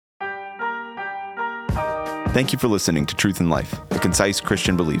Thank you for listening to Truth in Life, a concise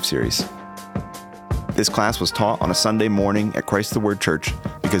Christian belief series. This class was taught on a Sunday morning at Christ the Word Church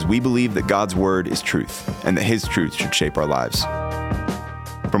because we believe that God's Word is truth and that His truth should shape our lives.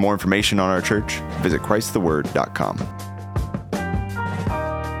 For more information on our church, visit ChristTheWord.com.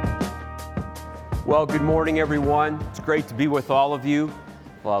 Well, good morning, everyone. It's great to be with all of you.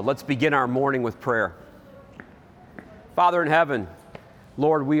 Let's begin our morning with prayer. Father in heaven,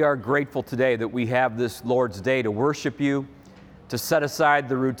 Lord, we are grateful today that we have this Lord's Day to worship you, to set aside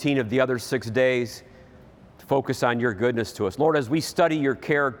the routine of the other 6 days, to focus on your goodness to us. Lord, as we study your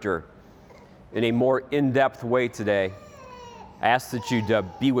character in a more in-depth way today, I ask that you'd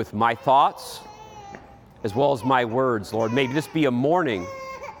be with my thoughts as well as my words, Lord. May this be a morning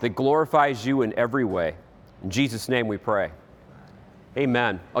that glorifies you in every way. In Jesus' name we pray.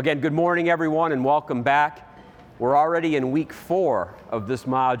 Amen. Again, good morning, everyone, and welcome back. We're already in week 4 of this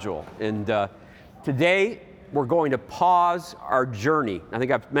module, and today we're going to pause our journey. I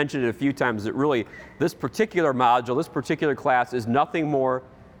think I've mentioned it a few times that really this particular module, this particular class is nothing more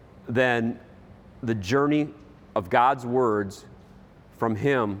than the journey of God's words from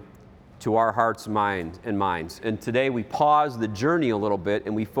Him to our hearts, minds. And today we pause the journey a little bit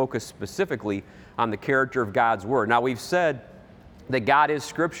and we focus specifically on the character of God's Word. Now, we've said that God is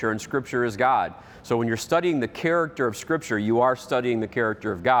Scripture and Scripture is God. So when you're studying the character of Scripture, you are studying the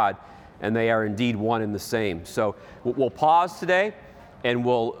character of God, and they are indeed one and the same. So we'll pause today, and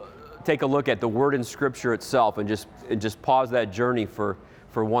we'll take a look at the word in Scripture itself, and just pause that journey for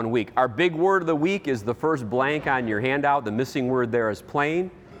 1 week. Our big word of the week is the first blank on your handout. The missing word there is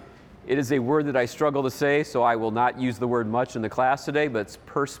plain. It is a word that I struggle to say, so I will not use the word much in the class today, but it's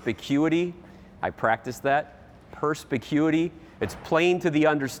perspicuity. I practiced that. Perspicuity. It's plain to the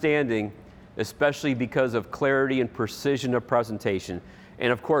understanding, especially because of clarity and precision of presentation.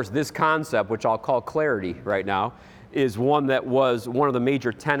 And of course, this concept, which I'll call clarity right now, is one that was one of the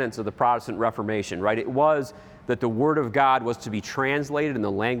major tenets of the Protestant Reformation, right? It was that the Word of God was to be translated in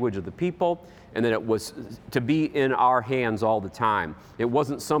the language of the people, and that it was to be in our hands all the time. It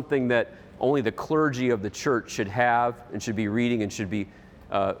wasn't something that only the clergy of the church should have and should be reading and should be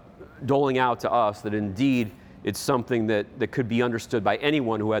doling out to us, that indeed it's something that could be understood by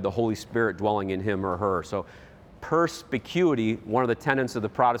anyone who had the Holy Spirit dwelling in him or her. So perspicuity, one of the tenets of the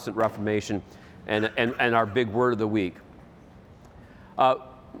Protestant Reformation, and our big word of the week.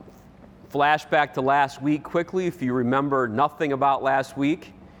 Flashback to last week quickly. If you remember nothing about last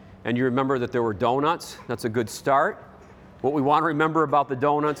week and you remember that there were donuts, that's a good start. What we want to remember about the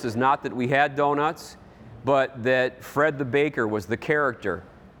donuts is not that we had donuts, but that Fred the Baker was the character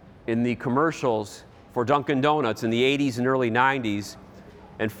in the commercials for Dunkin' Donuts in the 80s and early 90s.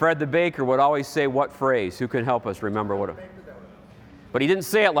 And Fred the Baker would always say what phrase? Who can help us remember what? But he didn't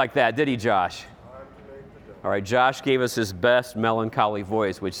say it like that, did he, Josh? All right, Josh gave us his best melancholy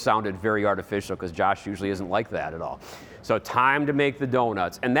voice, which sounded very artificial because Josh usually isn't like that at all. So time to make the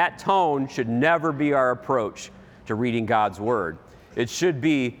donuts. And that tone should never be our approach to reading God's Word. It should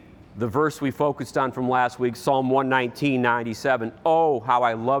be the verse we focused on from last week, Psalm 119:97. Oh, how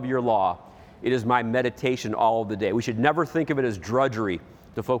I love your law. It is my meditation all of the day. We should never think of it as drudgery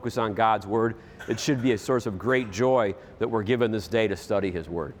to focus on God's Word. It should be a source of great joy that we're given this day to study His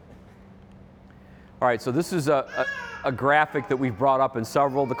Word. All right, so this is a graphic that we've brought up in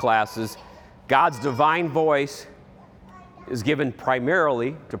several of the classes. God's divine voice is given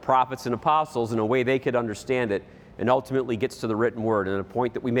primarily to prophets and apostles in a way they could understand it, and ultimately gets to the written word. And a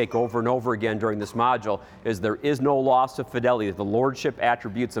point that we make over and over again during this module is there is no loss of fidelity. The lordship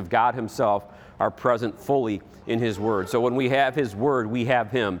attributes of God Himself are present fully in His Word. So when we have His Word, we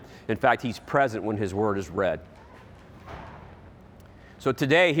have Him. In fact, He's present when His Word is read. So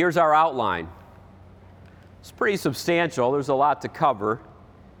today, here's our outline. It's pretty substantial. There's a lot to cover.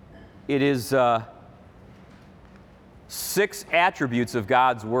 It is 6 attributes of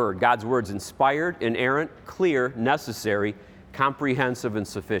God's Word. God's Word's inspired, inerrant, clear, necessary, comprehensive, and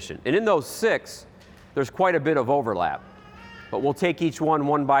sufficient. And in those 6, there's quite a bit of overlap. But we'll take each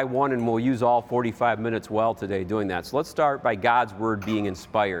one by one, and we'll use all 45 minutes well today doing that. So let's start by God's Word being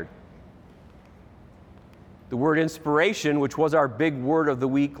inspired. The word inspiration, which was our big word of the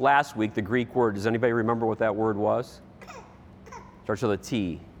week last week, the Greek word. Does anybody remember what that word was? Starts with a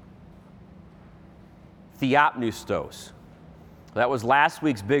T. Theopneustos. That was last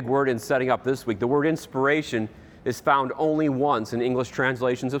week's big word in setting up this week. The word inspiration is found only once in English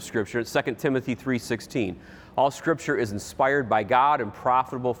translations of Scripture. It's 2 Timothy 3:16. All Scripture is inspired by God and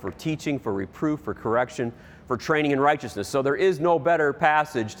profitable for teaching, for reproof, for correction, for training in righteousness. So there is no better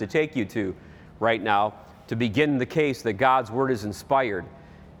passage to take you to right now to begin the case that God's Word is inspired.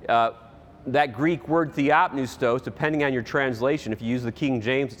 That Greek word theopneustos, depending on your translation, if you use the King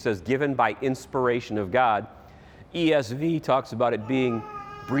James, it says given by inspiration of God. ESV talks about it being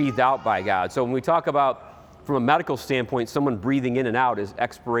breathed out by God. So when we talk about, from a medical standpoint, someone breathing in and out is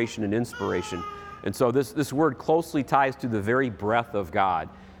expiration and inspiration. And so this word closely ties to the very breath of God.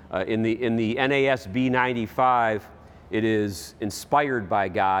 In the NASB 95, it is inspired by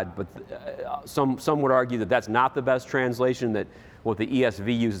God, but some would argue that that's not the best translation, that what the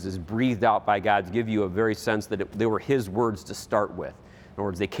ESV uses is breathed out by God to give you a very sense that they were His words to start with. In other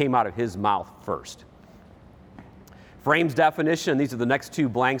words, they came out of His mouth first. Frame's definition, these are the next two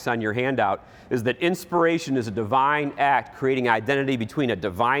blanks on your handout, is that inspiration is a divine act creating identity between a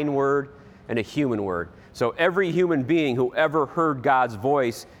divine word and a human word. So every human being who ever heard God's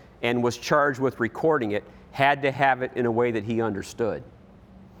voice and was charged with recording it had to have it in a way that he understood.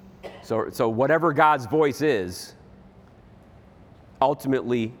 So whatever God's voice is,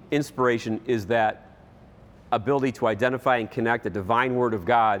 ultimately inspiration is that ability to identify and connect the divine word of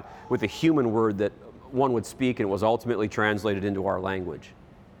God with a human word that one would speak and was ultimately translated into our language.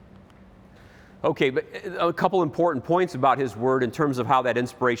 Okay, but a couple important points about His word in terms of how that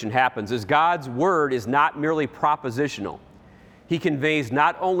inspiration happens is God's word is not merely propositional. He conveys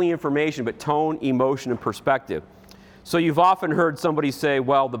not only information, but tone, emotion, and perspective. So you've often heard somebody say,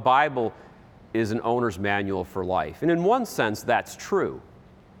 well, the Bible is an owner's manual for life. And in one sense, that's true.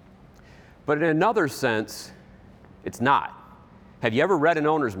 But in another sense, it's not. Have you ever read an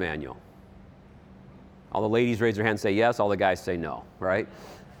owner's manual? All the ladies raise their hand and say yes, all the guys say no, right?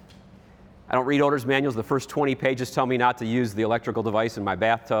 I don't read owner's manuals. The first 20 pages tell me not to use the electrical device in my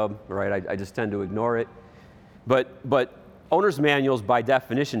bathtub, right? I just tend to ignore it. But owner's manuals, by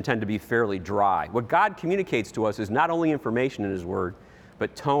definition, tend to be fairly dry. What God communicates to us is not only information in His word,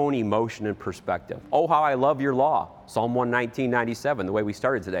 but tone, emotion, and perspective. Oh, how I love your law, Psalm 119:97, the way we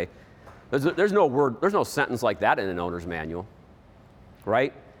started today. There's no sentence like that in an owner's manual,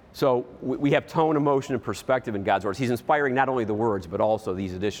 right? So we have tone, emotion, and perspective in God's words. He's inspiring not only the words, but also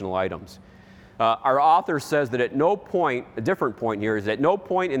these additional items. Our author says that at no point, a different point here, is at no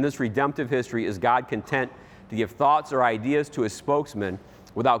point in this redemptive history is God content to give thoughts or ideas to His spokesman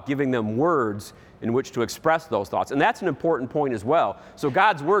without giving them words in which to express those thoughts. And that's an important point as well. So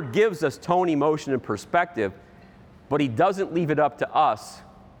God's word gives us tone, emotion, and perspective, but He doesn't leave it up to us,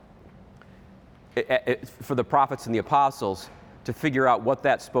 for the prophets and the apostles, to figure out what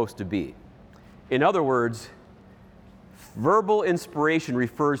that's supposed to be. In other words, verbal inspiration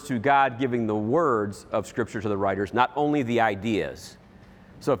refers to God giving the words of Scripture to the writers, not only the ideas.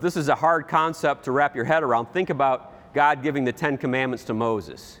 So if this is a hard concept to wrap your head around, think about God giving the 10 Commandments to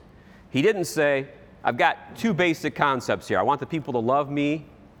Moses. He didn't say, I've got two basic concepts here. I want the people to love me,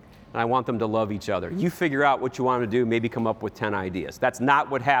 and I want them to love each other. You figure out what you want to do, maybe come up with 10 ideas. That's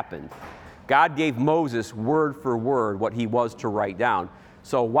not what happened. God gave Moses word for word what he was to write down.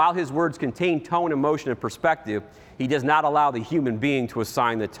 So while his words contain tone, emotion, and perspective, he does not allow the human being to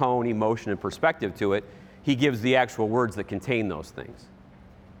assign the tone, emotion, and perspective to it. He gives the actual words that contain those things.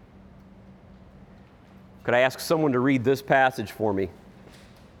 Could I ask someone to read this passage for me?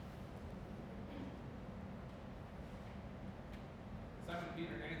 Simon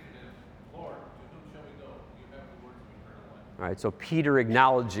Peter answered him, Lord, to whom shall we go? You have the words of eternal life. All right, so Peter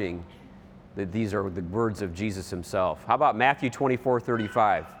acknowledging that these are the words of Jesus himself. How about Matthew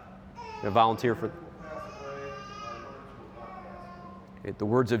 24:35? A volunteer for the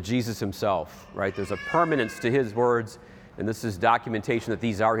words of Jesus himself, right? There's a permanence to his words, and this is documentation that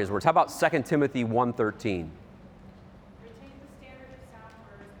these are his words. How about 2 Timothy 1:13? Retain the standard of sound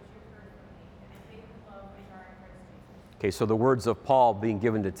words which you've heard from me, and in faith and love which are in Christ Jesus. Okay, so the words of Paul being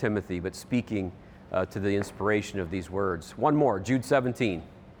given to Timothy, but speaking to the inspiration of these words. One more, Jude 17.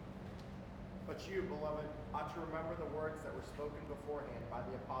 But you, beloved, ought to remember the words that were spoken beforehand by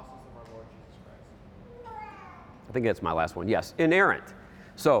the apostles of our Lord Jesus Christ. I think that's my last one. Yes, inerrant.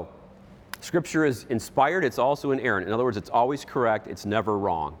 So, Scripture is inspired, it's also inerrant. In other words, it's always correct, it's never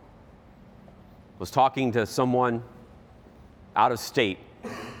wrong. I was talking to someone out of state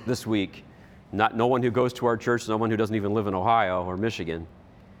this week, no one who goes to our church, no one who doesn't even live in Ohio or Michigan.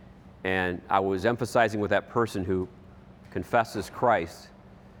 And I was emphasizing with that person who confesses Christ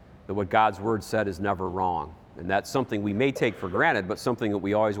that what God's Word said is never wrong. And that's something we may take for granted, but something that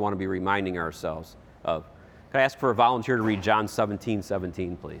we always want to be reminding ourselves of. Can I ask for a volunteer to read John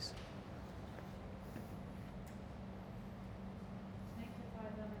 17:17, please? Sanctify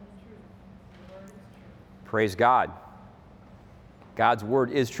them in the truth. The word is truth. Praise God. God's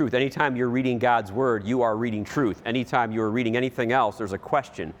Word is truth. Anytime you're reading God's Word, you are reading truth. Anytime you are reading anything else, there's a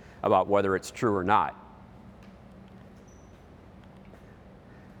question about whether it's true or not.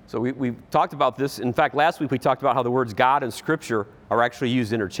 So we've talked about this. In fact, last week we talked about how the words God and Scripture are actually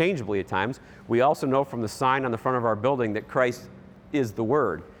used interchangeably at times. We also know from the sign on the front of our building that Christ is the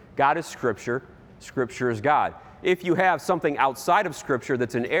Word. God is Scripture. Scripture is God. If you have something outside of Scripture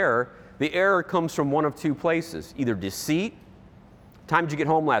that's an error, the error comes from one of two places, either deceit. Time did you get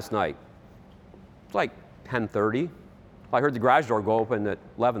home last night? It's like 10:30. I heard the garage door go open at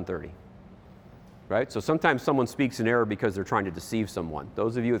 11:30. Right? So sometimes someone speaks in error because they're trying to deceive someone.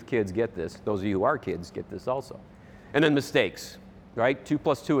 Those of you with kids get this. Those of you who are kids get this also. And then mistakes, right? 2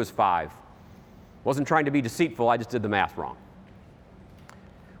 + 2 is 5. Wasn't trying to be deceitful, I just did the math wrong.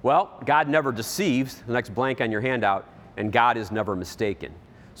 Well, God never deceives, the next blank on your handout, and God is never mistaken.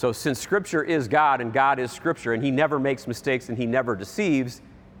 So since Scripture is God and God is Scripture, and He never makes mistakes and He never deceives,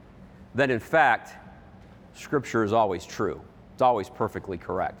 then in fact, Scripture is always true. It's always perfectly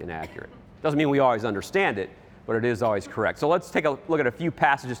correct and accurate. Doesn't mean we always understand it, but it is always correct. So let's take a look at a few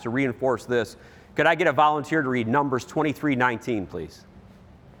passages to reinforce this. Could I get a volunteer to read Numbers 23:19, please?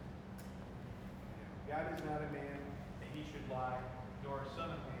 God is not a man that he should lie, nor a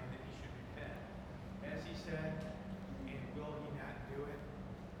son of man that he should repent. Has he said, and will he not do it?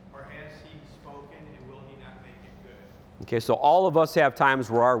 Or has he spoken, and will he not make it good? Okay, so all of us have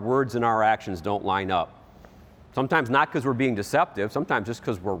times where our words and our actions don't line up. Sometimes not because we're being deceptive, sometimes just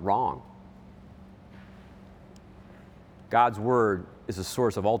because we're wrong. God's Word is a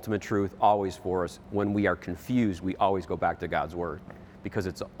source of ultimate truth always for us. When we are confused, we always go back to God's Word because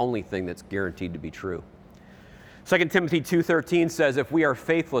it's the only thing that's guaranteed to be true. 2 Timothy 2:13 says, if we are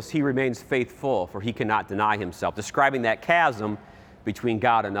faithless, He remains faithful, for He cannot deny Himself, describing that chasm between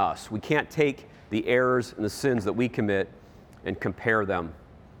God and us. We can't take the errors and the sins that we commit and compare them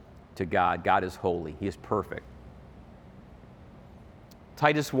to God. God is holy. He is perfect.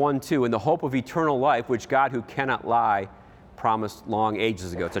 Titus 1:2, in the hope of eternal life, which God who cannot lie promised long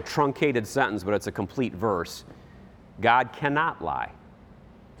ages ago. It's a truncated sentence, but it's a complete verse. God cannot lie.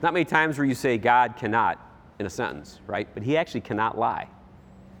 Not many times where you say God cannot in a sentence, right? But He actually cannot lie.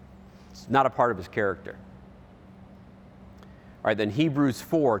 It's not a part of His character. All right, then Hebrews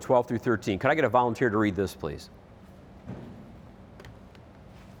 4:12 through 13. Could I get a volunteer to read this, please?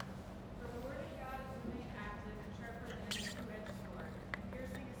 For the word of God is living and active and sharper than any two-edged sword,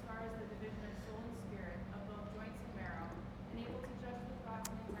 piercing as far as the division of soul and spirit, of both joints and marrow, and able to judge the thoughts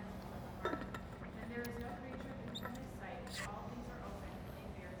and intentions of the heart. And there is no creature hidden from His sight, but all things are open and laid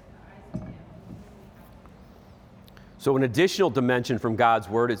bare to the eyes of Him whom we know. So an additional dimension from God's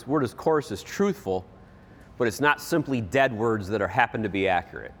Word, His Word, of course, is truthful, but it's not simply dead words that happen to be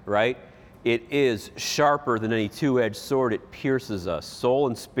accurate, right? It is sharper than any two-edged sword. It pierces us, soul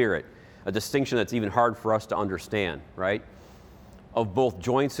and spirit, a distinction that's even hard for us to understand, right? Of both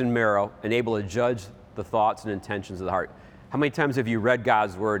joints and marrow, and able to judge the thoughts and intentions of the heart. How many times have you read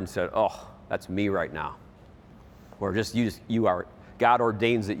God's Word and said, oh, that's me right now? Or you are, God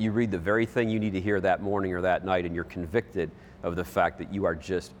ordains that you read the very thing you need to hear that morning or that night, and you're convicted of the fact that you are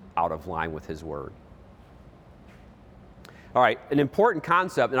just out of line with His Word. All right, an important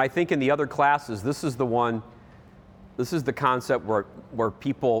concept, and I think in the other classes, this is the concept where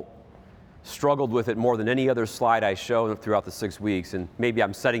people struggled with it more than any other slide I show throughout the 6 weeks, and maybe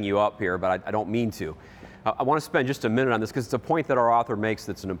I'm setting you up here, but I don't mean to. I want to spend just a minute on this because it's a point that our author makes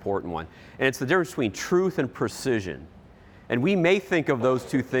that's an important one, and it's the difference between truth and precision. And we may think of those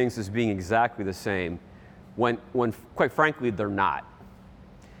two things as being exactly the same when quite frankly, they're not.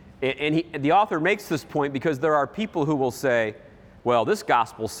 And the author makes this point because there are people who will say, well, this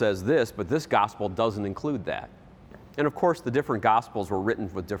gospel says this, but this gospel doesn't include that. And of course, the different gospels were written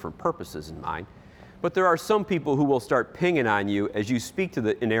with different purposes in mind. But there are some people who will start pinging on you as you speak to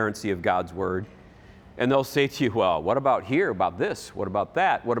the inerrancy of God's Word. And they'll say to you, well, what about here, about this? What about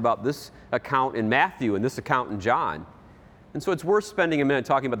that? What about this account in Matthew and this account in John? And so it's worth spending a minute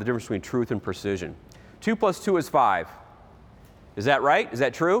talking about the difference between truth and precision. 2 + 2 is 5. Is that right? Is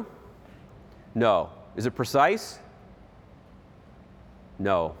that true? No. Is it precise?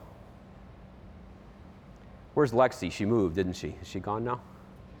 No. Where's Lexi? She moved, didn't she? Is she gone now?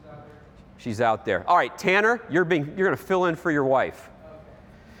 She's out there. She's out there. All right, Tanner, you're going to fill in for your wife. Okay.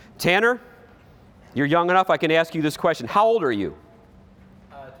 Tanner, you're young enough, I can ask you this question. How old are you?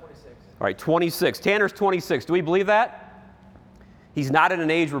 26. All right, 26. Tanner's 26. Do we believe that? He's not at an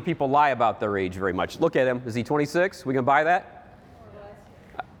age where people lie about their age very much. Look at him. Is he 26? We can buy that?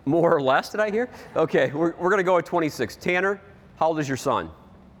 More or less, did I hear? Okay, we're going to go at 26. Tanner, how old is your son?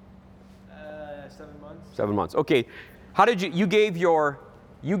 7 months. 7 months. Okay. How did you gave your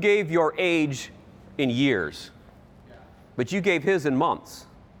age in years. Yeah. But you gave his in months.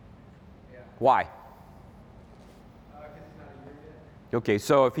 Yeah. Why? Because he's not a year Okay,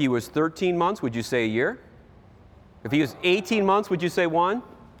 so if he was 13 months, would you say a year? If he was 18 months, would you say 1?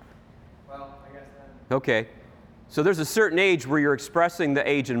 Well, I guess then. Okay. So there's a certain age where you're expressing the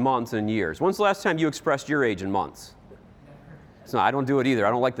age in months and years. When's the last time you expressed your age in months? So I don't do it either. I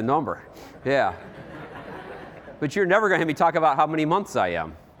don't like the number. Yeah. But you're never going to have me talk about how many months I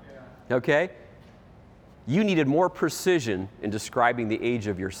am. Okay? You needed more precision in describing the age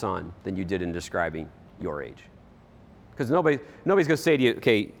of your son than you did in describing your age. Because nobody's going to say to you,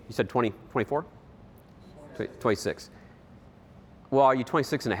 okay, you said 20, 24? 26. Well, are you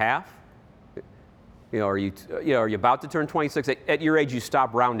 26 and a half? Are you about to turn 26? At your age, you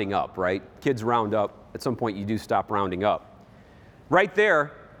stop rounding up, right? Kids round up. At some point, you do stop rounding up. Right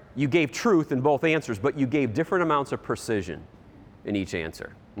there, you gave truth in both answers, but you gave different amounts of precision in each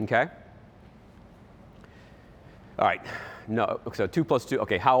answer, okay? All right, no, so 2 plus 2,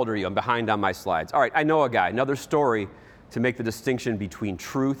 okay, how old are you? I'm behind on my slides. All right, I know a guy, another story to make the distinction between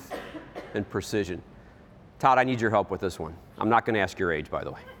truth and precision. Todd, I need your help with this one. I'm not going to ask your age, by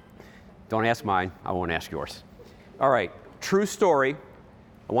the way. Don't ask mine, I won't ask yours. All right, true story.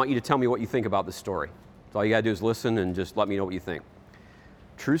 I want you to tell me what you think about this story. So all you got to do is listen and just let me know what you think.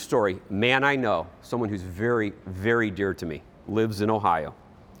 True story, man I know, someone who's very, very dear to me, lives in Ohio.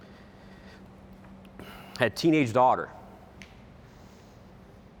 Had a teenage daughter.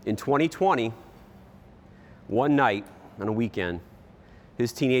 In 2020, one night on a weekend,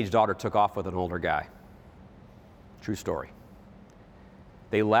 his teenage daughter took off with an older guy. True story.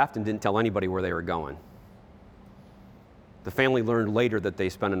 They left and didn't tell anybody where they were going. The family learned later that they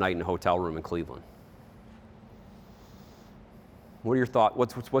spent a night in a hotel room in Cleveland. What are your thoughts?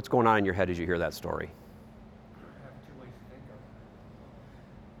 What's going on in your head as you hear that story? I have 2 ways to think of it.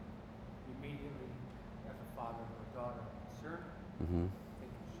 Immediately, as a father or a daughter, concerned,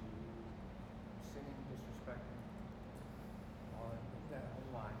 thinking she's sinning, disrespecting, all that whole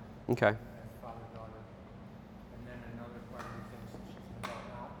line. Okay. As father, daughter. And then another part of me thinks that she's an adult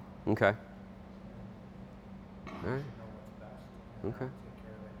now. Okay. She All right. should know what's best. And Okay. take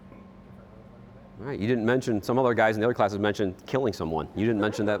care of it in different ways like that. All right, you didn't mention, some other guys in the other classes mentioned killing someone. You didn't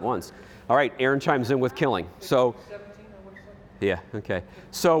mention that once. All right, Aaron chimes in with killing. So, 17, I would say. yeah, okay.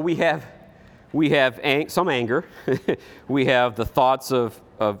 So we have some anger. We have the thoughts of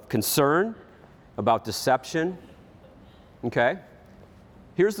concern about deception. Okay?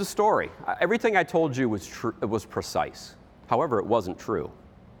 Here's the story. Everything I told you was true, it was precise. However, it wasn't true.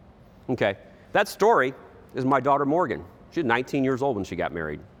 Okay? That story is my daughter Morgan. She was 19 years old when she got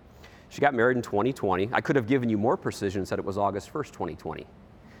married. She got married in 2020. I could have given you more precision and said it was August 1st, 2020.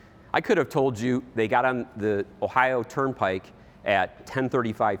 I could have told you they got on the Ohio Turnpike at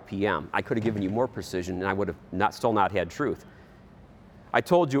 10:35 p.m. I could have given you more precision and I would have still not had truth. I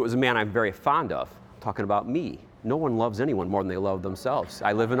told you it was a man I'm very fond of, talking about me. No one loves anyone more than they love themselves.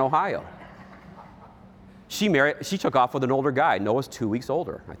 I live in Ohio. She took off with an older guy. Noah's 2 weeks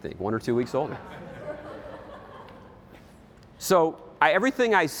older, I think, 1 or 2 weeks older. So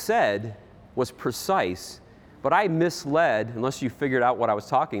everything I said was precise, but I misled, unless you figured out what I was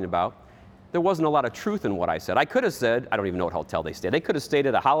talking about. There wasn't a lot of truth in what I said. I could have said, I don't even know what hotel they stayed. They could have stayed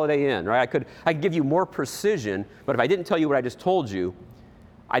at a Holiday Inn, right? I could give you more precision, but if I didn't tell you what I just told you,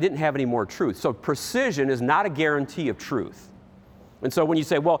 I didn't have any more truth. So precision is not a guarantee of truth. And so when you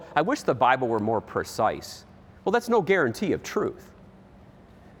say, well, I wish the Bible were more precise, well, that's no guarantee of truth.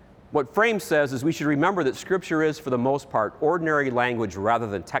 What Frame says is we should remember that Scripture is, for the most part, ordinary language rather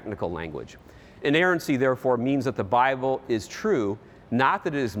than technical language. Inerrancy, therefore, means that the Bible is true, not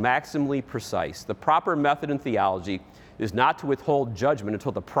that it is maximally precise. The proper method in theology is not to withhold judgment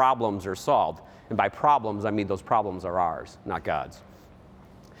until the problems are solved. And by problems, I mean those problems are ours, not God's.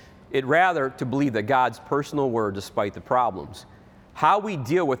 It rather to believe that God's personal word despite the problems. How we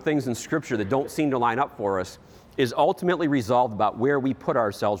deal with things in Scripture that don't seem to line up for us is ultimately resolved about where we put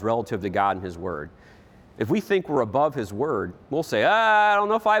ourselves relative to God and His Word. If we think we're above His Word, we'll say, I don't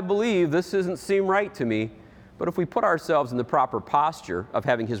know if I believe, this doesn't seem right to me. But if we put ourselves in the proper posture of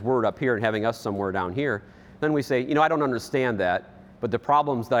having His Word up here and having us somewhere down here, then we say, I don't understand that, but the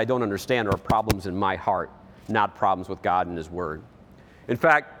problems that I don't understand are problems in my heart, not problems with God and His Word. In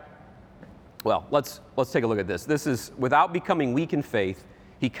fact, well, let's take a look at this. This is, without becoming weak in faith,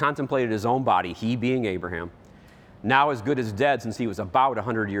 he contemplated his own body, he being Abraham, now as good as dead since he was about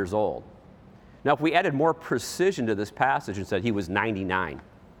 100 years old. Now, if we added more precision to this passage and said he was 99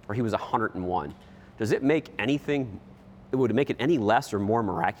 or he was 101, does it make anything, would it make it any less or more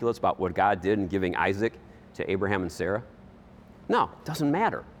miraculous about what God did in giving Isaac to Abraham and Sarah? No, it doesn't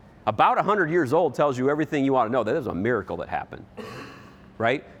matter. About 100 years old tells you everything you ought to know. That is a miracle that happened,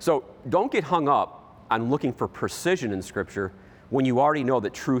 right? So don't get hung up on looking for precision in Scripture when you already know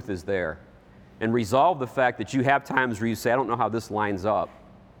that truth is there. And resolve the fact that you have times where you say, I don't know how this lines up.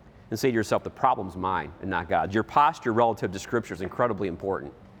 And say to yourself, the problem's mine and not God's. Your posture relative to Scripture is incredibly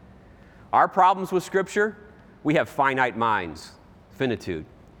important. Our problems with Scripture, we have finite minds, finitude.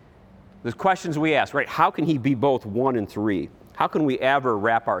 The questions we ask, right? How can he be both one and three? How can we ever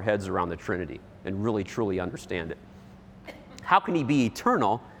wrap our heads around the Trinity and really, truly understand it? How can he be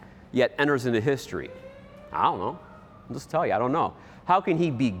eternal, yet enters into history? I don't know. I'll just tell you, I don't know. How can he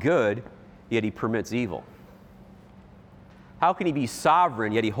be good, yet he permits evil? How can he be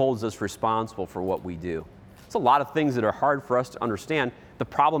sovereign, yet he holds us responsible for what we do? It's a lot of things that are hard for us to understand. The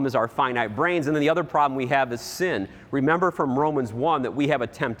problem is our finite brains, and then the other problem we have is sin. Remember from Romans 1 that we have a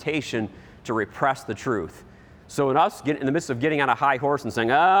temptation to repress the truth. So in the midst of getting on a high horse and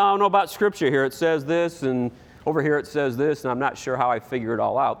saying, I don't know about Scripture here, it says this, and over here it says this, and I'm not sure how I figure it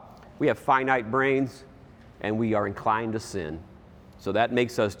all out. We have finite brains, and we are inclined to sin. So that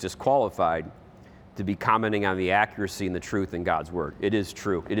makes us disqualified to be commenting on the accuracy and the truth in God's Word. It is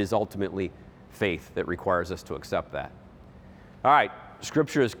true. It is ultimately faith that requires us to accept that. All right,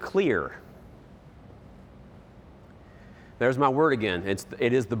 Scripture is clear. There's my word again.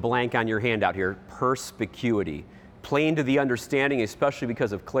 It is the blank on your handout here, perspicuity. Plain to the understanding, especially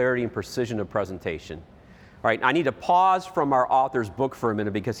because of clarity and precision of presentation. All right, I need to pause from our author's book for a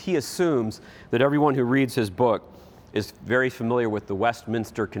minute because he assumes that everyone who reads his book is very familiar with the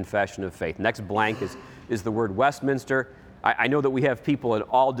Westminster Confession of Faith. Next blank is the word Westminster. I know that we have people in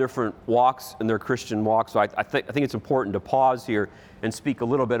all different walks in their Christian walk, so I think it's important to pause here and speak a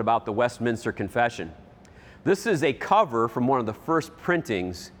little bit about the Westminster Confession. This is a cover from one of the first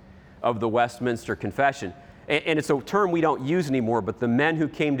printings of the Westminster Confession. And it's a term we don't use anymore, but the men who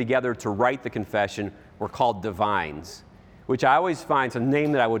came together to write the confession were called divines, which I always find is a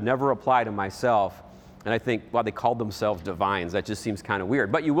name that I would never apply to myself. And I think, well, they called themselves divines. That just seems kind of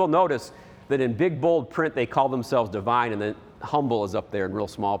weird. But you will notice that in big, bold print, they call themselves divine, and then humble is up there in real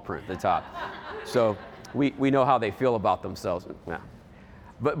small print at the top. So we know how they feel about themselves. Yeah.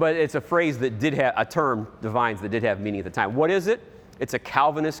 But it's a phrase that did have, a term, divines, that did have meaning at the time. What is it? It's a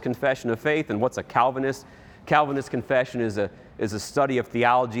Calvinist confession of faith. And what's a Calvinist? Calvinist confession is a study of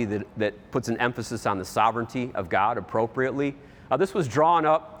theology that puts an emphasis on the sovereignty of God appropriately. This was drawn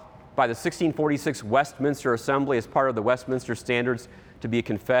up by the 1646 Westminster Assembly as part of the Westminster Standards to be a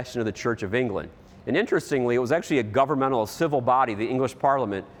confession of the Church of England. And interestingly, it was actually a governmental, a civil body, the English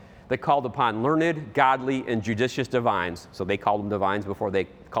Parliament, that called upon learned, godly, and judicious divines, so they called them divines before they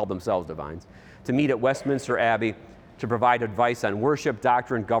called themselves divines, to meet at Westminster Abbey to provide advice on worship,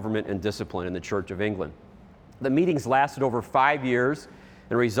 doctrine, government, and discipline in the Church of England. The meetings lasted over 5 years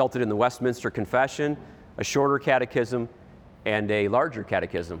and resulted in the Westminster Confession, a shorter catechism, and a larger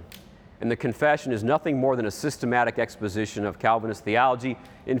catechism. And the confession is nothing more than a systematic exposition of Calvinist theology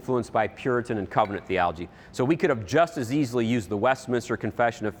influenced by Puritan and covenant theology. So we could have just as easily used the Westminster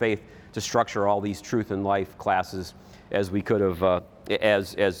Confession of Faith to structure all these truth and life classes as we could have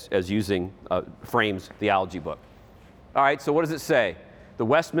as using Frame's theology book. All right, so what does it say? The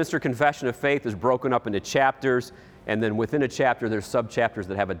Westminster Confession of Faith is broken up into chapters, and then within a chapter there's subchapters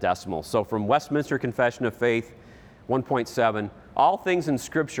that have a decimal. So from Westminster Confession of Faith 1.7, all things in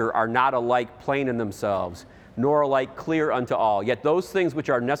Scripture are not alike plain in themselves, nor alike clear unto all. Yet those things which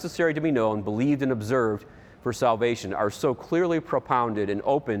are necessary to be known, believed, and observed for salvation are so clearly propounded and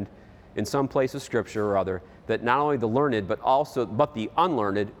opened in some place of Scripture or other, that not only the learned, but the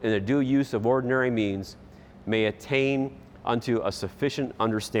unlearned, in a due use of ordinary means, may attain unto a sufficient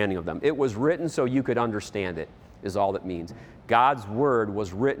understanding of them. It was written so you could understand it, is all it means. God's Word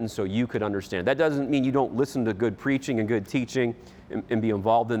was written so you could understand. That doesn't mean you don't listen to good preaching and good teaching and be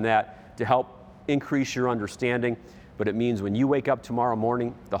involved in that to help increase your understanding, but it means when you wake up tomorrow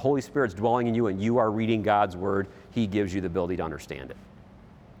morning, the Holy Spirit's dwelling in you and you are reading God's Word, He gives you the ability to understand it.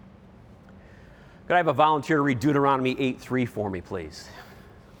 Could I have a volunteer to read Deuteronomy 8:3 for me, please?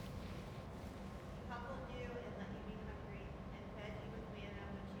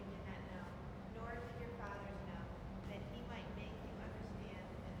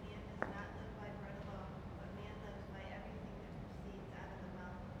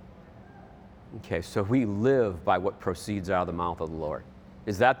 Okay, so we live by what proceeds out of the mouth of the Lord.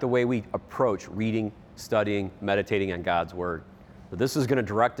 Is that the way we approach reading, studying, meditating on God's Word? But this is going to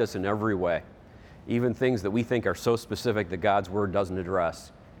direct us in every way. Even things that we think are so specific that God's Word doesn't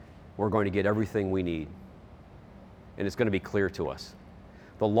address, we're going to get everything we need. And it's going to be clear to us.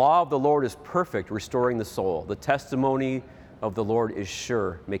 The law of the Lord is perfect, restoring the soul. The testimony of the Lord is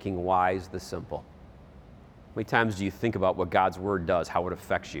sure, making wise the simple. How many times do you think about what God's Word does, how it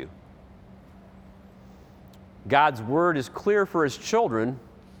affects you? God's word is clear for his children,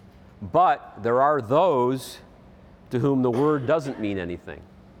 but there are those to whom the word doesn't mean anything.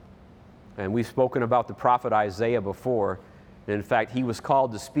 And we've spoken about the prophet Isaiah before. And in fact, he was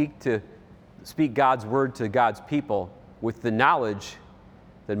called to speak God's word to God's people with the knowledge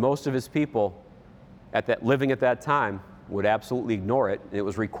that most of his people living at that time would absolutely ignore it. And it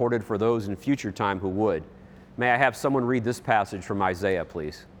was recorded for those in future time who would. May I have someone read this passage from Isaiah,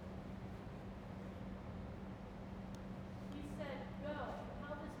 please? He said, "Go,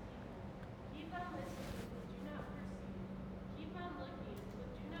 tell this people, keep on listening, but do not perceive. Keep on looking,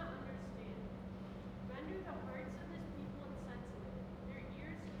 but do not understand. Render the hearts of this people insensitive, their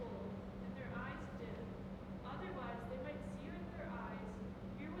ears dull, and their eyes dim. Otherwise they might see with their eyes,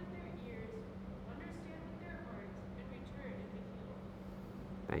 hear with their ears, understand with their hearts, and return and be healed."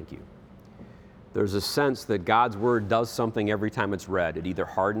 Thank you. There's a sense that God's word does something every time it's read. It either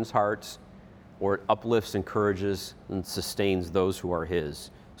hardens hearts or it uplifts, encourages, and sustains those who are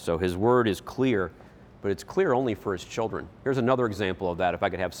his. So his word is clear, but it's clear only for his children. Here's another example of that, if I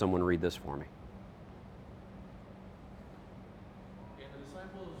could have someone read this for me. And the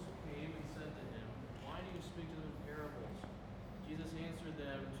disciples came and said to him, "Why do you speak to them in parables?" Jesus answered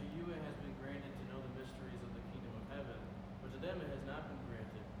them, "To you it has been granted to know the mysteries of the kingdom of heaven, but to them it has not been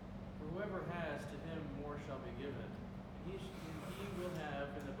granted. For whoever has, to him more shall be given, and he will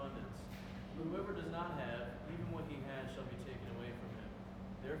have in abundance. But whoever does not have, even what he has shall be taken away from him.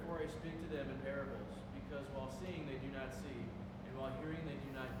 Therefore I speak to them in parables, because while seeing they do not see, and while hearing they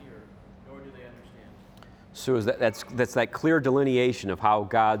do not hear, nor do they understand." So that's that clear delineation of how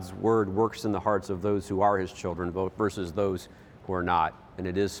God's word works in the hearts of those who are his children versus those who are not. And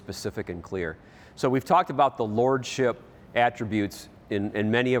it is specific and clear. So we've talked about the lordship attributes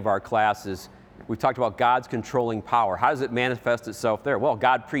in many of our classes. We've talked about God's controlling power. How does it manifest itself there? Well,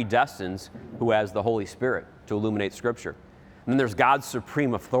 God predestines who has the Holy Spirit to illuminate Scripture. And then there's God's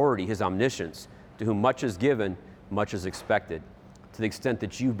supreme authority, his omniscience, to whom much is given, much is expected. To the extent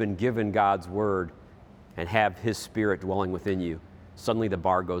that you've been given God's word and have his Spirit dwelling within you, suddenly the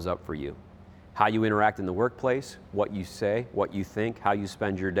bar goes up for you. How you interact in the workplace, what you say, what you think, how you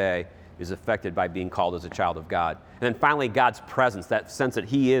spend your day is affected by being called as a child of God. And then finally, God's presence, that sense that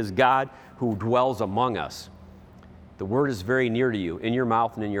he is God who dwells among us. The word is very near to you, in your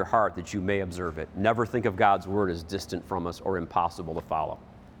mouth and in your heart, that you may observe it. Never think of God's word as distant from us or impossible to follow.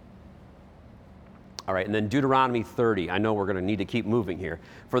 All right, and then Deuteronomy 30. I know we're going to need to keep moving here.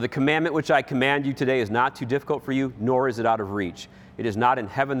 "For the commandment which I command you today is not too difficult for you, nor is it out of reach. It is not in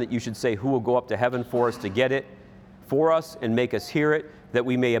heaven that you should say, 'Who will go up to heaven for us to get it for us and make us hear it, that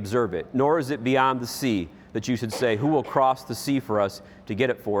we may observe it?' Nor is it beyond the sea that you should say, 'Who will cross the sea for us to get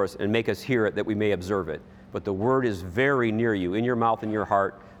it for us and make us hear it, that we may observe it?' But the word is very near you, in your mouth and your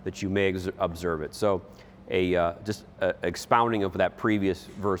heart, that you may observe it." So just expounding of that previous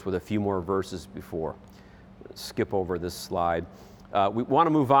verse with a few more verses before. Skip over this slide. We want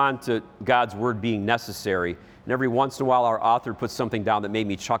to move on to God's word being necessary. And every once in a while, our author puts something down that made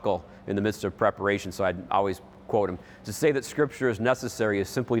me chuckle in the midst of preparation, so I'd always quote him. To say that Scripture is necessary is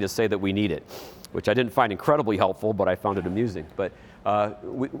simply to say that we need it, which I didn't find incredibly helpful, but I found it amusing. But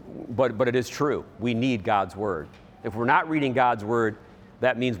it is true. We need God's word. If we're not reading God's word,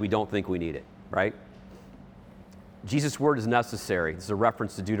 that means we don't think we need it, right? Jesus' word is necessary. This is a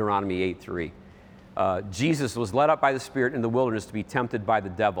reference to Deuteronomy 8:3. Jesus was led up by the Spirit in the wilderness to be tempted by the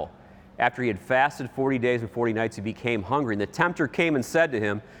devil. After he had fasted 40 days and 40 nights, he became hungry. And the tempter came and said to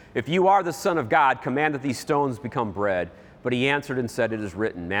him, "If you are the Son of God, command that these stones become bread." But he answered and said, "It is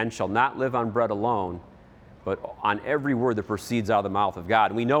written, man shall not live on bread alone, but on every word that proceeds out of the mouth of God."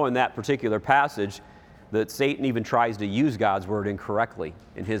 And we know in that particular passage that Satan even tries to use God's word incorrectly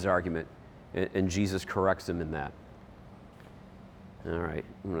in his argument, and Jesus corrects him in that. All right.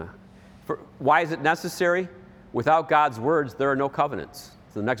 Why is it necessary? Without God's words, there are no covenants.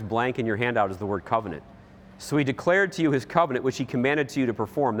 So the next blank in your handout is the word covenant. "So he declared to you his covenant, which he commanded to you to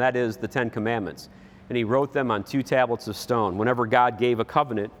perform, that is, the 10 Commandments. And he wrote them on 2 tablets of stone." Whenever God gave a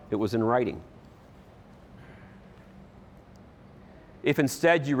covenant, it was in writing. "If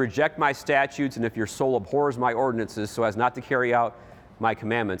instead you reject my statutes, and if your soul abhors my ordinances so as not to carry out my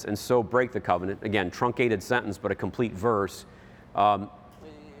commandments, and so break the covenant," again, truncated sentence, but a complete verse,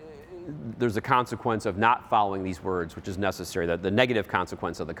 there's a consequence of not following these words, which is necessary, the negative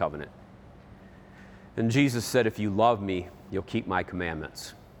consequence of the covenant. And Jesus said, "If you love me, you'll keep my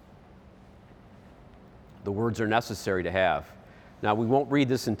commandments." The words are necessary to have. Now, we won't read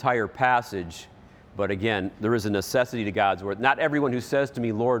this entire passage, but again, there is a necessity to God's word. "Not everyone who says to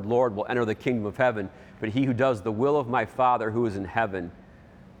me, 'Lord, Lord,' will enter the kingdom of heaven, but he who does the will of my Father who is in heaven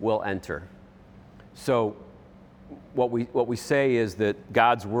will enter." So what we say is that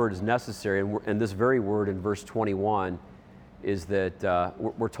God's word is necessary, and this very word in verse 21 is that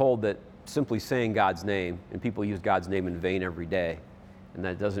we're told that simply saying God's name, and people use God's name in vain every day, and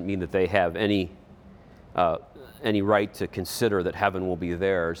that doesn't mean that they have any right to consider that heaven will be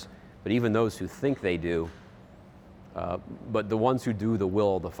theirs, but even those who think they do, but the ones who do the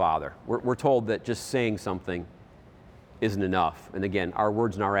will of the Father. We're told that just saying something isn't enough. And again, our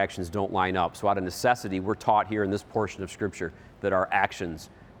words and our actions don't line up. So out of necessity, we're taught here in this portion of Scripture that our actions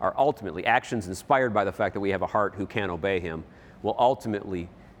are ultimately, actions inspired by the fact that we have a heart who can obey Him, will ultimately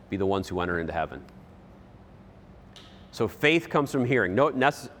be the ones who enter into heaven. So faith comes from hearing.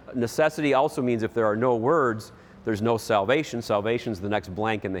 Necessity also means if there are no words, there's no salvation. Salvation is the next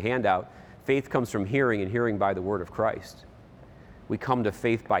blank in the handout. Faith comes from hearing, and hearing by the word of Christ. We come to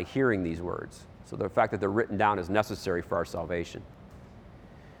faith by hearing these words. So the fact that they're written down is necessary for our salvation.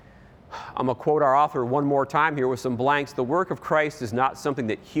 I'm going to quote our author one more time here with some blanks. The work of Christ is not something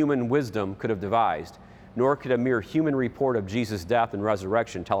that human wisdom could have devised, nor could a mere human report of Jesus' death and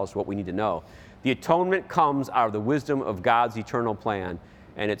resurrection tell us what we need to know. The atonement comes out of the wisdom of God's eternal plan,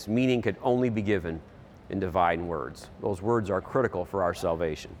 and its meaning could only be given in divine words. Those words are critical for our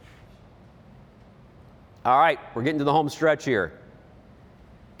salvation. All right, we're getting to the home stretch here.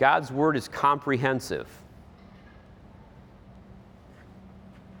 God's word is comprehensive.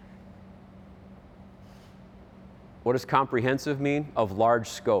 What does comprehensive mean? Of large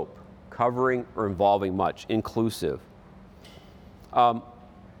scope, covering or involving much, inclusive.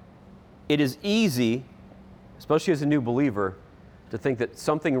 It is easy, especially as a new believer, to think that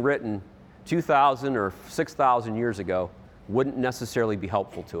something written 2,000 or 6,000 years ago wouldn't necessarily be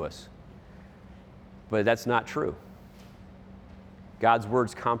helpful to us. But that's not true. God's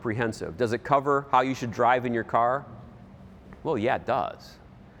word's comprehensive. Does it cover how you should drive in your car? Well, yeah, it does.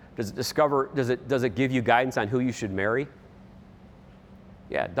 Does it give you guidance on who you should marry?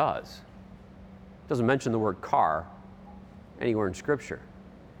 Yeah, it does. It doesn't mention the word car anywhere in Scripture.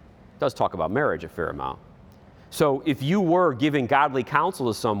 It does talk about marriage a fair amount. So if you were giving godly counsel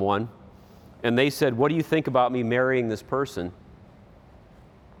to someone and they said, "What do you think about me marrying this person?"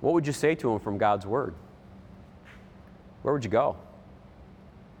 what would you say to them from God's word? Where would you go?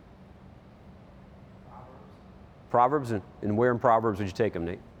 Proverbs, and where in Proverbs would you take them,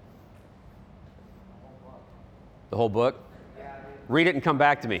 Nate? The whole book? Yeah, I mean, read it and come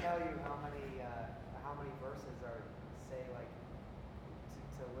back to me. Tell you how many verses are say like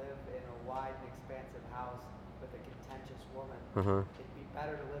to live in a wide and expansive house with a contentious woman. It'd be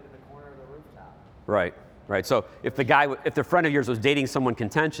better to live in the corner of the rooftop. Right. So if the friend of yours was dating someone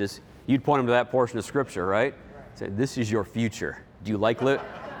contentious, you'd point him to that portion of Scripture, right? Say, this is your future. Do you like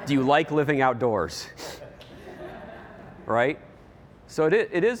living outdoors? Right? So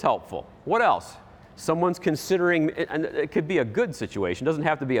it is helpful. What else? Someone's considering, and it could be a good situation, doesn't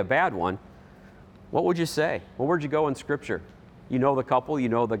have to be a bad one. What would you say? Well, where'd you go in Scripture? You know the couple, you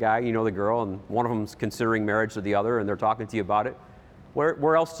know the guy, you know the girl, and one of them's considering marriage to the other, and they're talking to you about it.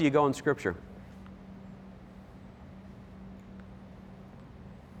 Where else do you go in Scripture?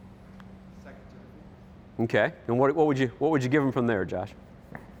 Okay, and what would you give him from there, Josh?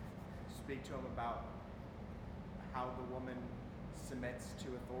 Speak to him about how the woman submits to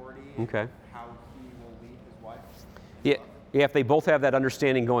authority. Okay. And how he will lead his wife. Yeah, if they both have that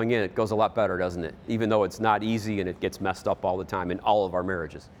understanding going in, it goes a lot better, doesn't it? Even though it's not easy and it gets messed up all the time in all of our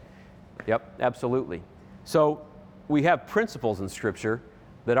marriages. Yep, absolutely. So we have principles in Scripture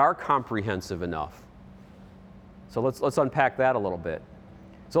that are comprehensive enough. So let's unpack that a little bit.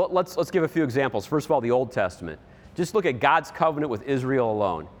 So let's give a few examples. First of all, the Old Testament. Just look at God's covenant with Israel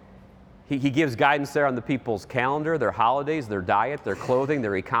alone. He gives guidance there on the people's calendar, their holidays, their diet, their clothing,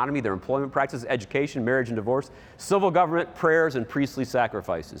 their economy, their employment practices, education, marriage and divorce, civil government, prayers, and priestly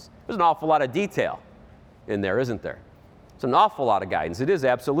sacrifices. There's an awful lot of detail in there, isn't there? It's an awful lot of guidance. It is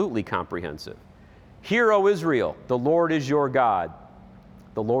absolutely comprehensive. Hear, O Israel, the Lord is your God.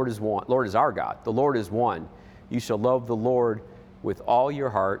 The Lord is one. Lord is our God. The Lord is one. You shall love the Lord with all your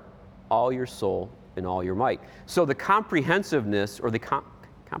heart, all your soul, and all your might. So the comprehensiveness, or the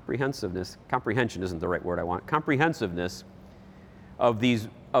comprehension isn't the right word I want, comprehensiveness of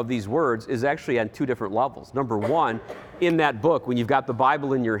these words is actually on two different levels. Number one, in that book, when you've got the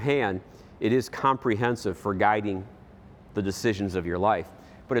Bible in your hand, it is comprehensive for guiding the decisions of your life.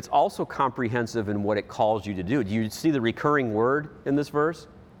 But it's also comprehensive in what it calls you to do. Do you see the recurring word in this verse?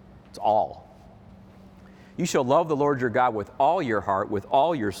 It's all. You shall love the Lord your God with all your heart, with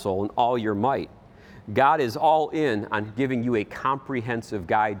all your soul, and all your might. God is all in on giving you a comprehensive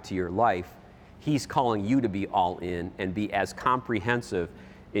guide to your life. He's calling you to be all in and be as comprehensive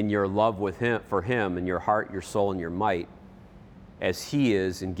in your love for him, in your heart, your soul, and your might, as he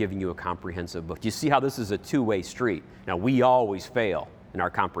is in giving you a comprehensive book. You see how this is a two-way street. Now, we always fail in our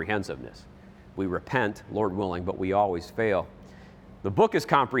comprehensiveness. We repent, Lord willing, but we always fail. The book is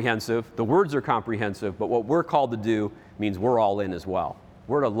comprehensive, the words are comprehensive, but what we're called to do means we're all in as well.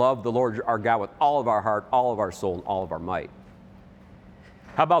 We're to love the Lord our God with all of our heart, all of our soul, and all of our might.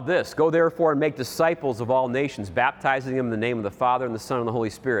 How about this? Go therefore and make disciples of all nations, baptizing them in the name of the Father and the Son and the Holy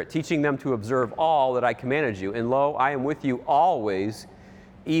Spirit, teaching them to observe all that I commanded you. And lo, I am with you always,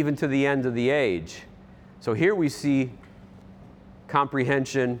 even to the end of the age. So here we see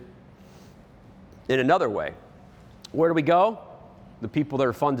comprehension in another way. Where do we go? The people that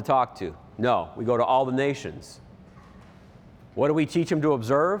are fun to talk to. No, we go to all the nations. What do we teach them to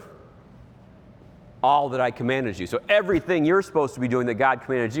observe? All that I commanded you. So everything you're supposed to be doing that God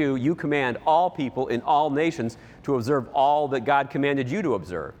commanded you, you command all people in all nations to observe all that God commanded you to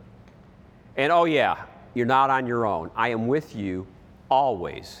observe. And oh yeah, you're not on your own. I am with you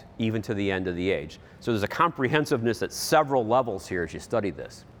always, even to the end of the age. So there's a comprehensiveness at several levels here as you study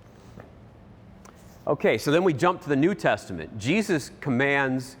this. Okay, so then we jump to the New Testament. Jesus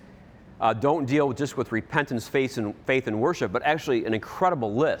commands don't deal just with repentance, faith, and worship, but actually an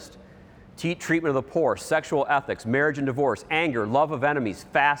incredible list. Treatment of the poor, sexual ethics, marriage and divorce, anger, love of enemies,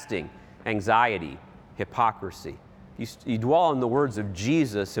 fasting, anxiety, hypocrisy. You dwell on the words of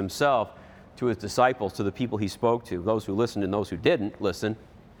Jesus himself to his disciples, to the people he spoke to, those who listened and those who didn't listen.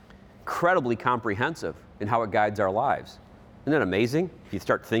 Incredibly comprehensive in how it guides our lives. Isn't that amazing? If you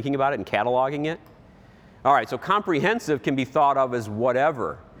start thinking about it and cataloging it. All right, so comprehensive can be thought of as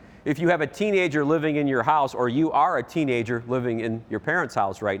whatever. If you have a teenager living in your house, or you are a teenager living in your parents'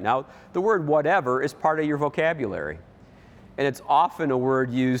 house right now, the word whatever is part of your vocabulary. And it's often a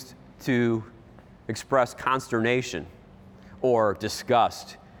word used to express consternation or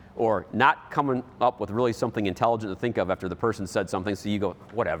disgust or not coming up with really something intelligent to think of after the person said something, so you go,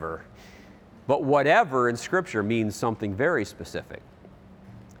 whatever. But whatever in Scripture means something very specific.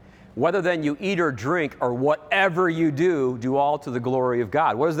 Whether then you eat or drink or whatever you do, do all to the glory of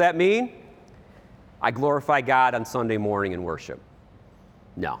God. What does that mean? I glorify God on Sunday morning in worship.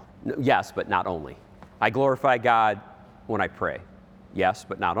 No. Yes, but not only. I glorify God when I pray. Yes,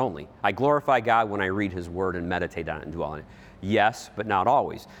 but not only. I glorify God when I read his word and meditate on it and dwell on it. Yes, but not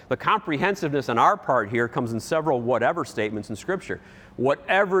always. The comprehensiveness on our part here comes in several whatever statements in Scripture.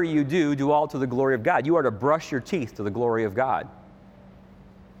 Whatever you do, do all to the glory of God. You are to brush your teeth to the glory of God.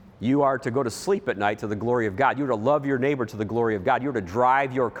 You are to go to sleep at night to the glory of God. You are to love your neighbor to the glory of God. You are to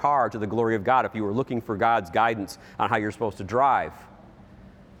drive your car to the glory of God if you were looking for God's guidance on how you're supposed to drive.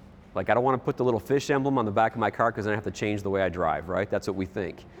 Like, I don't want to put the little fish emblem on the back of my car because then I have to change the way I drive, right? That's what we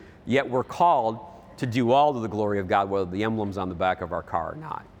think. Yet we're called to do all to the glory of God, whether the emblem's on the back of our car or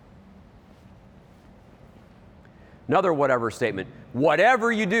not. Another whatever statement.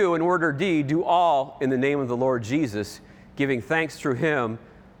 Whatever you do in word or deed, do all in the name of the Lord Jesus, giving thanks through him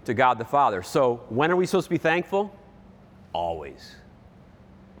to God the Father. So when are we supposed to be thankful? Always.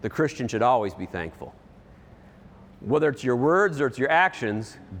 The Christian should always be thankful. Whether it's your words or it's your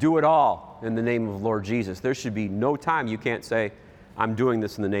actions, do it all in the name of the Lord Jesus. There should be no time you can't say, I'm doing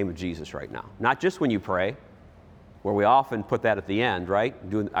this in the name of Jesus right now. Not just when you pray, where we often put that at the end, right?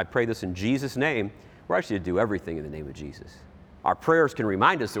 I pray this in Jesus' name. We're actually to do everything in the name of Jesus. Our prayers can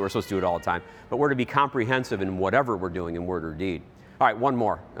remind us that we're supposed to do it all the time, but we're to be comprehensive in whatever we're doing in word or deed. All right, one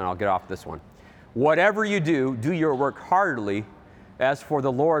more, and I'll get off this one. Whatever you do, do your work heartily as for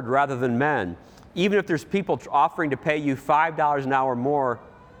the Lord rather than men. Even if there's people offering to pay you $5 an hour more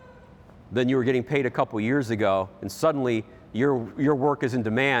than you were getting paid a couple years ago, and suddenly your work is in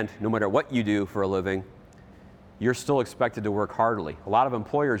demand no matter what you do for a living, you're still expected to work heartily. A lot of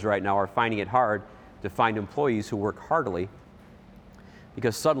employers right now are finding it hard to find employees who work heartily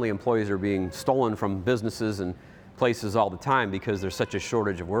because suddenly employees are being stolen from businesses and places all the time because there's such a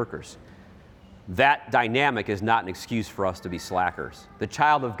shortage of workers. That dynamic is not an excuse for us to be slackers. The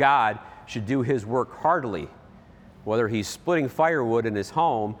child of God should do his work heartily, whether he's splitting firewood in his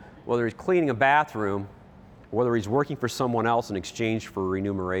home, whether he's cleaning a bathroom, whether he's working for someone else in exchange for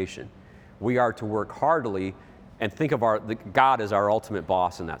remuneration. We are to work heartily and think of God as our ultimate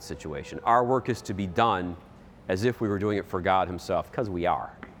boss in that situation. Our work is to be done as if we were doing it for God himself, because we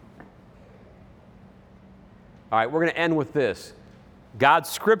are. All right, we're going to end with this. God's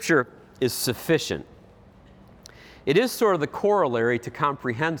Scripture is sufficient. It is sort of the corollary to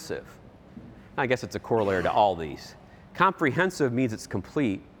comprehensive. I guess it's a corollary to all these. Comprehensive means it's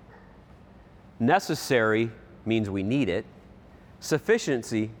complete. Necessary means we need it.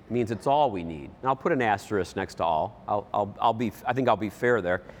 Sufficiency means it's all we need. And I'll put an asterisk next to all. I think I'll be fair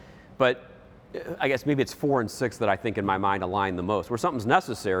there. But I guess maybe it's 4 and 6 that I think in my mind align the most. Where something's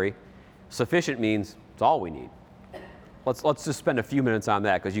necessary, sufficient means it's all we need. Let's just spend a few minutes on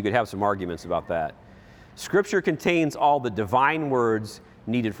that because you could have some arguments about that. Scripture contains all the divine words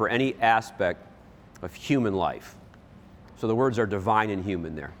needed for any aspect of human life. So the words are divine and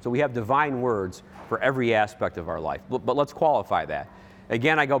human there. So we have divine words for every aspect of our life. But let's qualify that.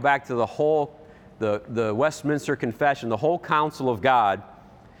 Again, I go back to the Westminster Confession, the whole counsel of God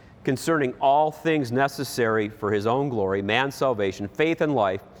concerning all things necessary for his own glory, man's salvation, faith, and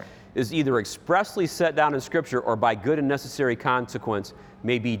life, is either expressly set down in Scripture or by good and necessary consequence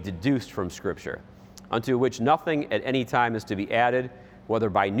may be deduced from Scripture, unto which nothing at any time is to be added, whether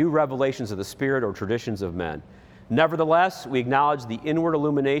by new revelations of the Spirit or traditions of men. Nevertheless, we acknowledge the inward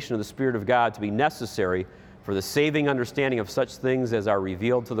illumination of the Spirit of God to be necessary for the saving understanding of such things as are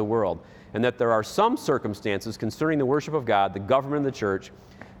revealed to the world, and that there are some circumstances concerning the worship of God, the government of the church,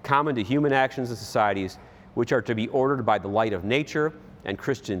 common to human actions and societies, which are to be ordered by the light of nature and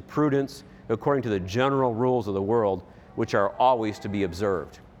Christian prudence, according to the general rules of the world, which are always to be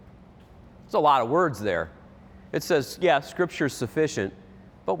observed. There's a lot of words there. It says, yeah, Scripture is sufficient,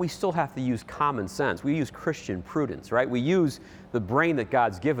 but we still have to use common sense. We use Christian prudence, right? We use the brain that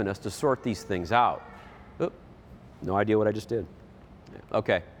God's given us to sort these things out. Oop, no idea what I just did.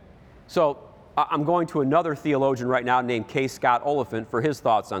 Okay. So I'm going to another theologian right now named K. Scott Oliphant for his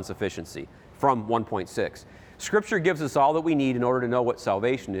thoughts on sufficiency from 1.6. Scripture gives us all that we need in order to know what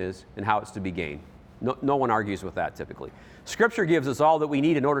salvation is and how it's to be gained. No one argues with that typically. Scripture gives us all that we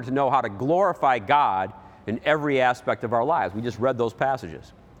need in order to know how to glorify God in every aspect of our lives. We just read those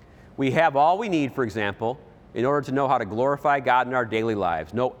passages. We have all we need, for example, in order to know how to glorify God in our daily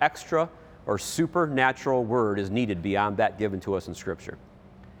lives. No extra or supernatural word is needed beyond that given to us in Scripture.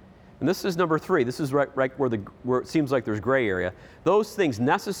 And this is number 3. This is right where it seems like there's gray area. Those things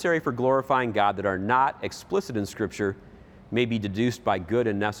necessary for glorifying God that are not explicit in Scripture may be deduced by good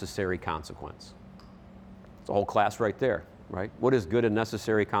and necessary consequence. It's a whole class right there, right? What is good and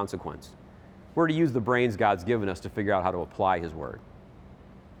necessary consequence? We're to use the brains God's given us to figure out how to apply His Word.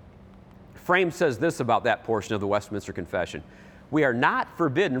 Frame says this about that portion of the Westminster Confession. We are not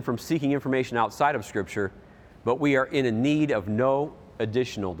forbidden from seeking information outside of Scripture, but we are in a need of no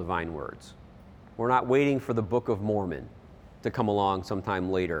additional divine words. We're not waiting for the Book of Mormon to come along sometime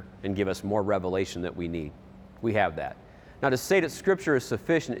later and give us more revelation that we need. We have that. Now, to say that Scripture is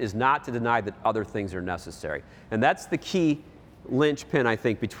sufficient is not to deny that other things are necessary. And that's the key linchpin, I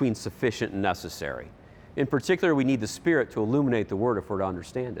think, between sufficient and necessary. In particular, we need the Spirit to illuminate the Word if we're to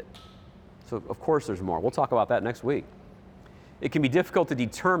understand it. So, of course, there's more. We'll talk about that next week. It can be difficult to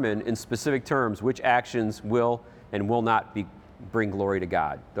determine in specific terms which actions will and will not bring glory to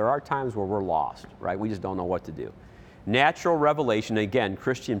God. There are times where we're lost, right? We just don't know what to do. Natural revelation, again,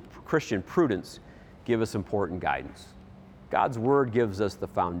 Christian prudence, give us important guidance. God's Word gives us the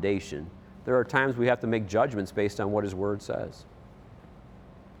foundation. There are times we have to make judgments based on what His Word says.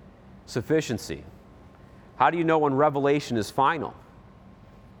 Sufficiency. How do you know when revelation is final?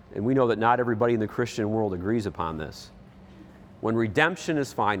 And we know that not everybody in the Christian world agrees upon this. When redemption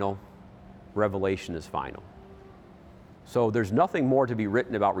is final, revelation is final. So there's nothing more to be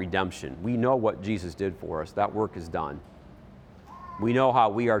written about redemption. We know what Jesus did for us. That work is done. We know how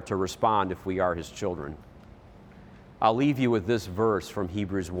we are to respond if we are His children. I'll leave you with this verse from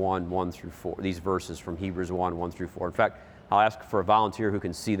Hebrews 1 through 4. These verses from Hebrews 1 through 4. In fact, I'll ask for a volunteer who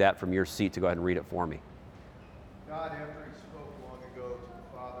can see that from your seat to go ahead and read it for me. God, after He spoke long ago to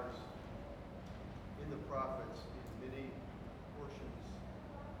the fathers in the prophets in many portions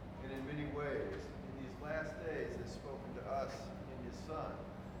and in many ways, in these last days has spoken to us in His Son,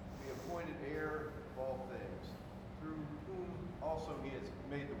 the appointed heir of all things, through whom also He has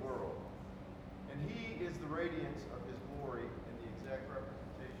made the world. And He is the radiance of His glory and the exact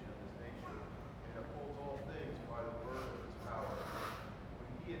representation of His nature, and upholds all things by the word of His power.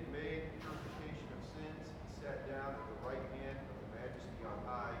 When He had made purification of sins, He sat down at the right hand of the Majesty on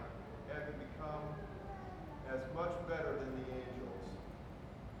high, having become as much better than the angels,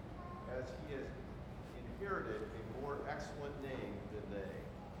 as He has inherited a more excellent name than they.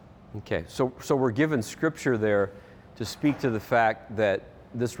 Okay, so we're given Scripture there to speak to the fact that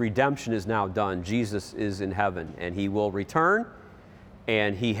this redemption is now done. Jesus is in heaven, and He will return,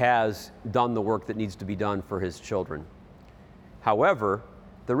 and He has done the work that needs to be done for His children. However,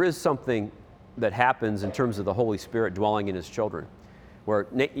 there is something that happens in terms of the Holy Spirit dwelling in His children, where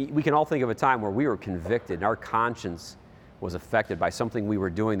we can all think of a time where we were convicted, and our conscience was affected by something we were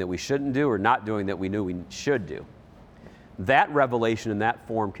doing that we shouldn't do or not doing that we knew we should do. That revelation in that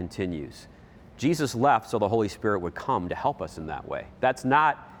form continues. Jesus left so the Holy Spirit would come to help us in that way. That's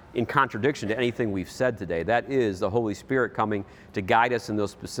not in contradiction to anything we've said today. That is the Holy Spirit coming to guide us in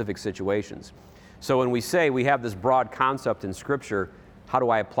those specific situations. So when we say we have this broad concept in Scripture, how do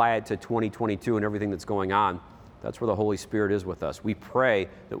I apply it to 2022 and everything that's going on? That's where the Holy Spirit is with us. We pray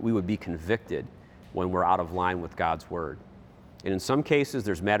that we would be convicted when we're out of line with God's Word. And in some cases,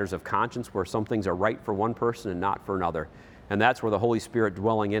 there's matters of conscience where some things are right for one person and not for another. And that's where the Holy Spirit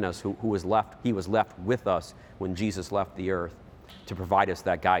dwelling in us, he was left with us when Jesus left the earth to provide us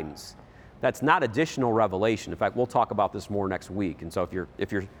that guidance. That's not additional revelation. In fact, we'll talk about this more next week. And so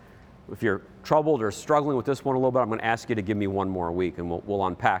if you're troubled or struggling with this one a little bit, I'm going to ask you to give me one more week, and we'll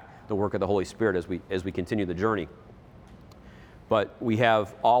unpack the work of the Holy Spirit as we continue the journey. But we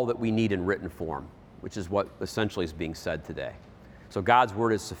have all that we need in written form, which is what essentially is being said today. So God's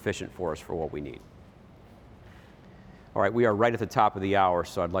Word is sufficient for us for what we need. All right, we are right at the top of the hour,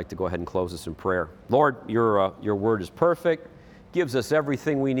 so I'd like to go ahead and close this in prayer. Lord, your Word is perfect, gives us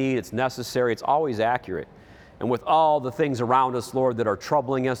everything we need. It's necessary. It's always accurate. And with all the things around us, Lord, that are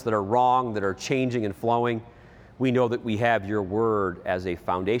troubling us, that are wrong, that are changing and flowing, we know that we have your Word as a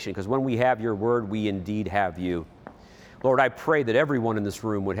foundation, because when we have your Word, we indeed have you. Lord, I pray that everyone in this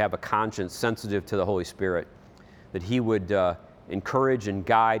room would have a conscience sensitive to the Holy Spirit, that he would encourage and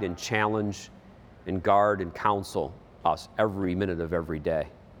guide and challenge and guard and counsel us every minute of every day.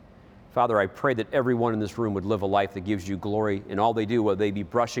 Father, I pray that everyone in this room would live a life that gives you glory in all they do, whether they be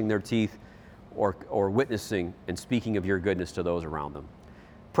brushing their teeth or witnessing and speaking of your goodness to those around them.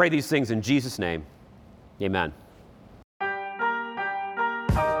 Pray these things in Jesus' name. Amen.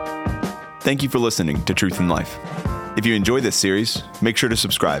 Thank you for listening to Truth in Life. If you enjoyed this series, make sure to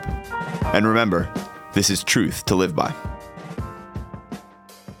subscribe. And remember, this is truth to live by.